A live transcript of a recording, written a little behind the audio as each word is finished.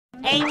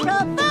April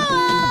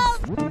Fools!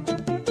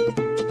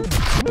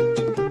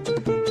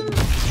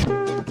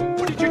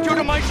 What did you do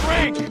to my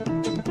drink?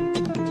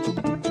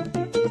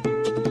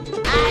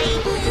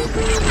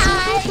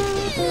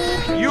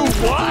 You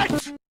what?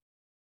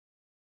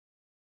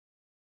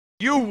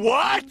 You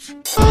what?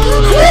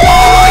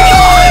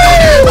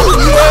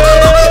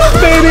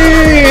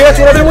 Baby! That's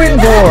what I've been waiting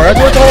for! That's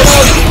what it's all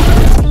about!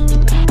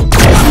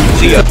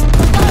 See ya.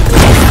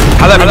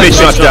 How that bitch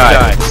not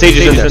die? Sage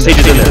is in there. Sage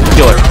is in there.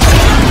 Kill her.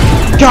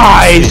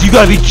 Guys, you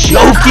gotta be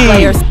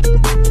joking!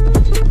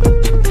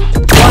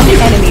 One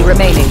enemy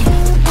remaining.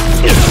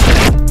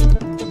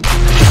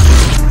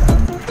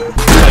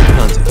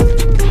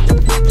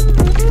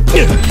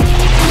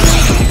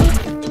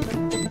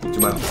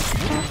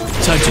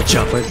 Time to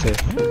jump. Let's go.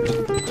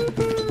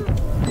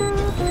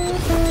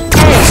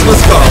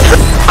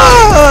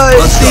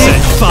 Let's see,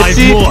 Five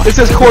more. it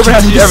says Corbin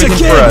has to do everything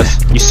for us.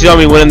 You saw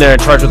me went in there in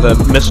charge of the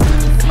missile.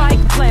 Spike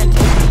planted.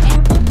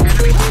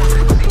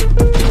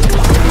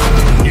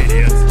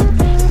 Idiot.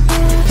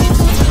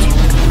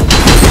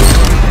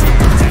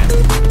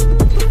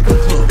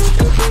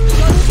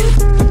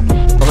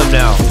 Kill him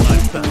now.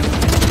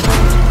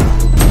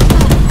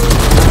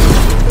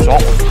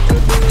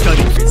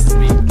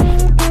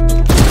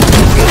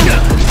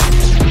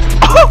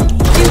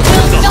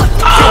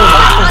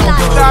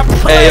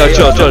 Hey, yo,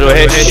 chill,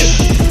 hey,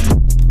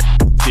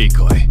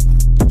 Decoy.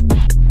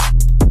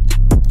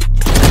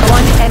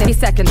 1 enemy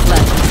seconds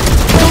left.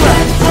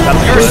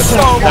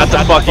 That's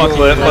a fucking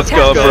clip. Let's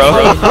go, bro.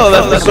 Oh,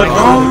 that's the clip.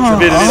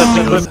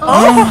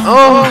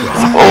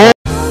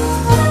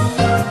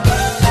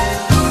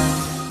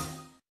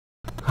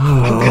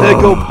 I'm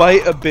gonna go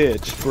bite a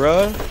bitch,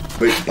 bruh.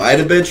 Wait, bite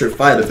a bitch or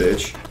fight a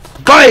bitch?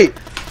 Bite!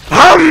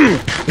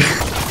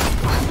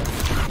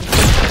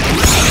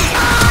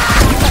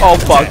 Oh,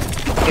 fuck.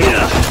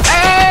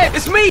 Hey,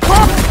 it's me!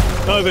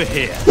 Over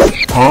here.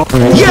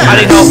 Yeah!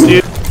 I need help,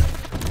 dude.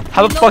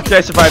 How the fuck did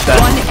I survive that?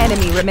 1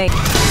 enemy remaining.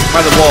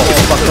 By the wall.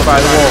 Fuck, by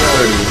the wall.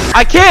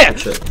 I can't!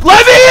 Shit.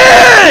 Let me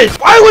in!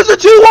 Why was there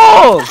 2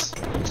 walls?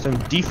 Some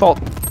default.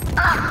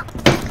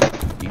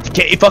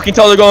 Can't you fucking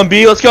tell they're going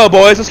B? Let's go,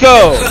 boys. Let's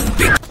go.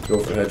 Go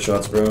for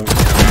headshots, bro.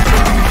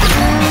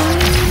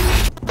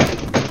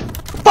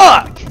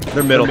 Fuck!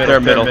 They're middle. They're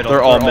middle.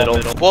 They're all middle.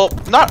 Well,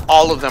 not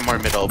all of them are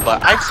middle,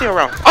 but I'd say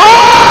around.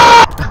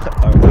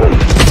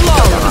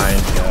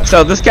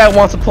 So this guy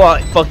wants to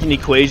plot fucking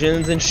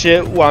equations and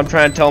shit while I'm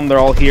trying to tell him they're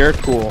all here.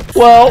 Cool.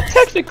 Well,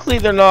 technically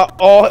they're not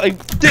all. Like,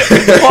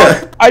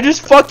 fuck, I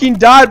just fucking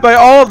died by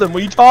all of them.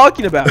 What are you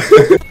talking about?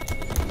 The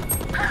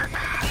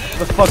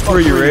fuck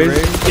were you, Ray?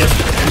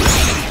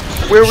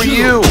 Where were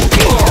you?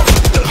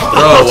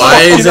 Bro,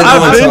 why is it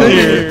I've no been one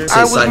here.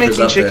 I was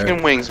making chicken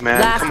and wings, man.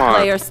 Last Come on.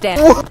 player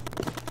standing.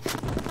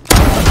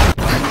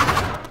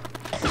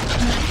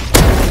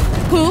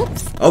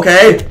 Hoops.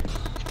 Okay.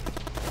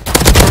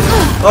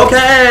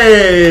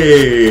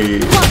 Okay.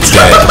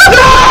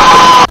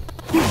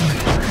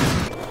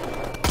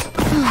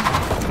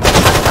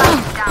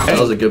 That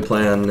was a good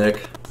plan,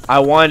 Nick. I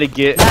wanted to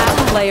get.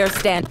 Last player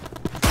standing.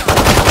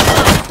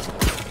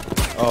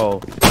 Oh.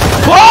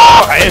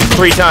 Whoa! I hit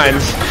 3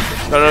 times.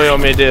 I don't know what you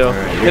want me to do.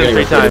 Hit it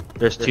 3 times.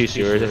 There's 2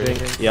 sewers, I think.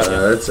 Yep.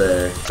 That's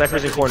a.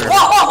 Cypher's in corner.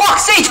 Walk,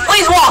 Sage,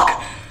 please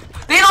walk!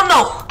 They don't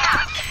know!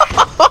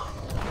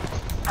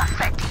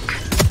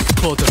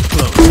 Quarter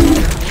close.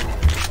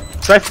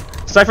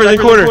 Cypher's in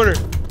corner.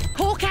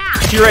 Hawk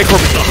out. To your right,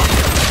 Corbin.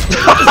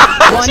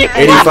 1 enemy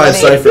 85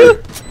 remaining. Cypher.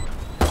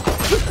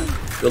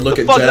 Good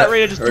looking Fuck, Jet. that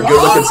Reyna just- Or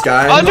good looking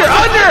Sky. Under!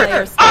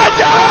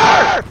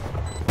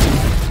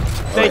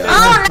 Thank you.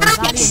 Oh,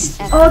 nice!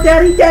 Oh,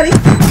 daddy.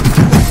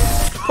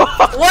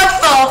 What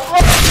the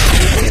fuck?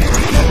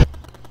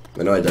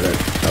 I know I didn't.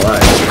 I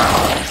lied.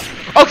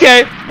 Okay.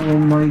 Oh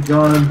my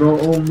god, bro.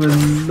 Oh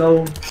man,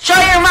 no. Shut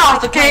your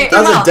mouth, okay?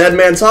 That was a dead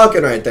man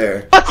talking right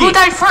there. Who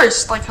died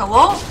first? Like,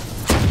 hello?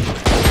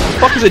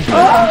 Fuck is it doing?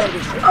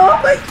 Oh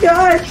my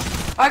god.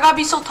 Why gotta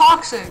be so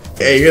toxic?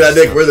 Hey, you hear that,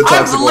 Nick? We're the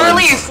toxic I'm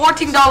literally a ones.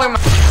 $14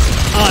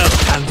 I'll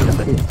handle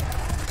them.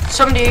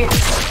 78.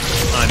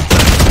 I'm back.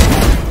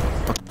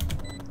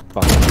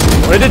 Fuck.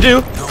 What did it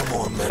do?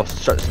 I'll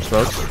start some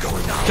smokes.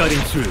 Cutting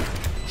through.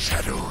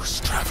 Shadows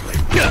traveling.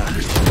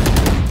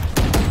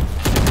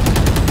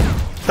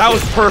 That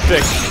was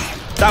perfect.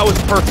 That was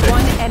perfect.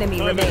 1 enemy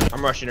remaining.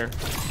 I'm rushing her.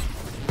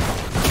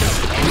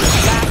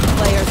 Last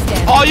player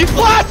standing. Oh, you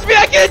flashed me!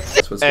 I can't see!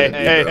 That's what's Hey,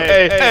 gonna be,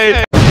 hey, bro.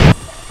 hey.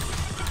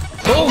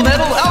 Full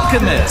Metal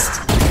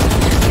Alchemist.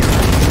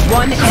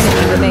 1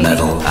 enemy remaining.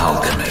 Metal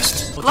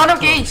Alchemist. A lot of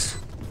gays.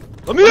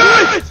 Let me in!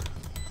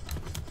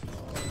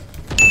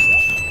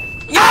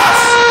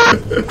 Yes!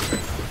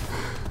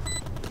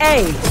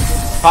 A.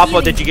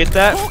 Papa, did you get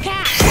that? Hawk out.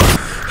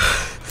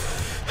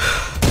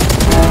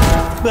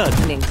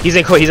 He's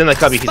in the cubby. He's in the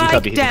Spike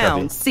cubby.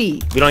 down.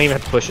 C. We don't even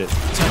have to push it.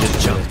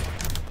 Just chill.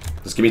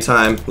 Just give me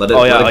time. Let it,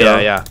 Oh, yeah, let it go.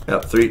 yeah.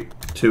 Yep, 3,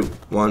 2,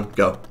 1,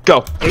 go.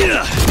 Go.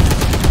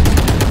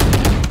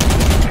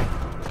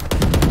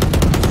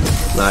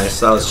 Nice.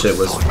 That was shit.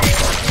 Was.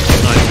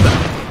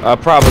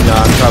 Probably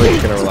not. I'm probably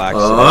just gonna relax.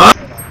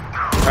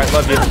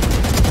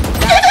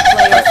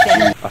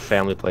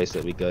 family place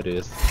that we go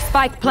to.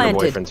 Spike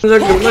planted.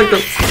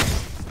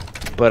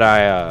 But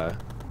I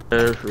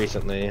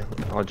recently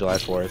on July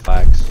 4th.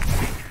 Facts.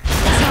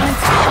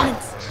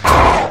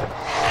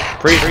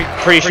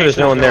 Pretty sure there's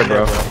no one there,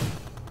 bro.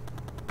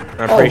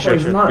 I'm pretty sure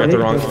you're at the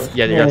wrong.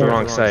 Yeah, you're at the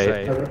wrong site.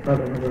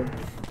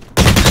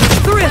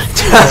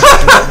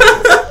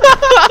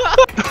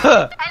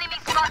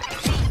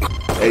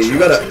 Hey, you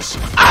gotta.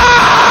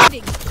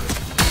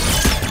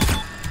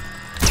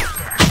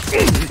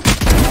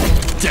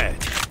 Dead.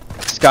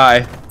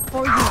 Sky.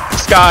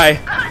 Sky.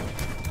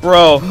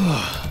 Bro.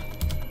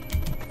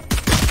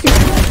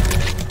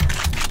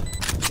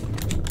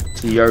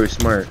 See, Yoru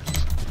smart.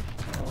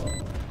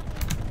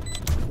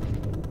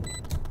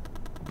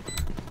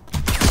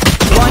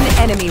 One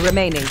enemy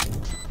remaining.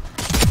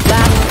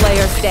 Last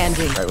player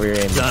standing. Alright, we're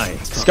aiming.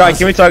 Nice. Sky,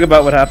 can we talk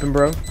about what happened,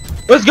 bro?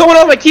 What's going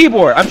on with my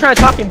keyboard? I'm trying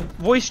to talk in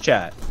voice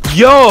chat.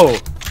 Yo!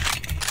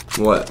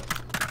 What?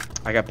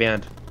 I got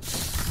banned.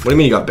 What do you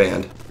mean you got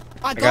banned?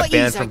 I got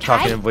banned from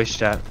talking in voice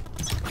chat.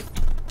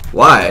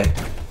 Why?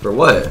 For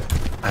what?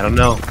 I don't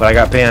know, but I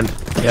got banned.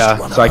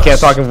 Yeah, so I can't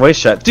talk in voice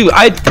chat. Dude,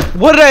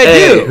 what did I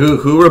Hey, do?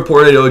 who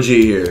reported OG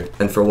here?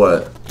 And for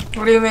what?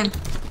 What do you mean?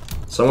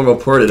 Someone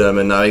reported him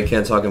and now he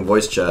can't talk in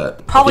voice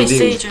chat. Probably He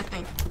didn't- Sage, I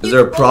think. Is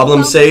there a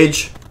problem,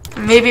 Sage?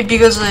 Maybe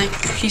because like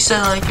he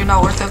said like you're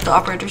not worth it to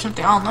operate or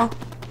something. I don't know.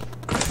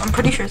 I'm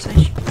pretty sure it's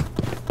Sage.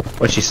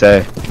 What'd she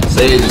say?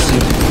 Sage,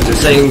 they're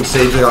saying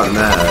Sage got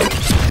mad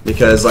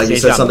because like he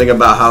Sage said got something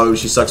about how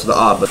she sucks with the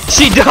op, but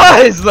She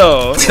does,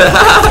 though!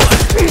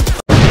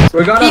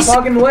 We're gonna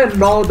fucking win,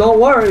 bro. Don't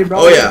worry, bro.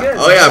 oh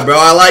yeah, bro,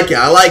 I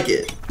like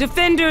it.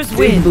 Defenders You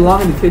win.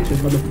 belong in the kitchen,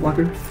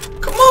 motherfucker.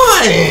 Come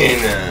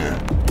on.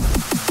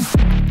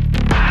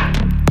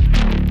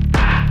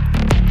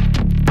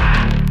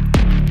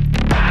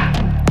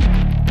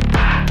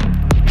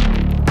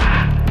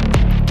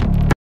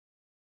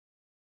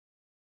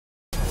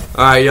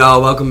 Alright,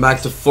 y'all, welcome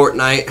back to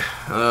Fortnite.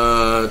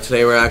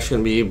 Today we're actually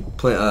gonna be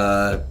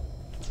playing,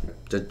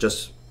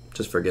 just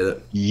forget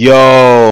it. Yo!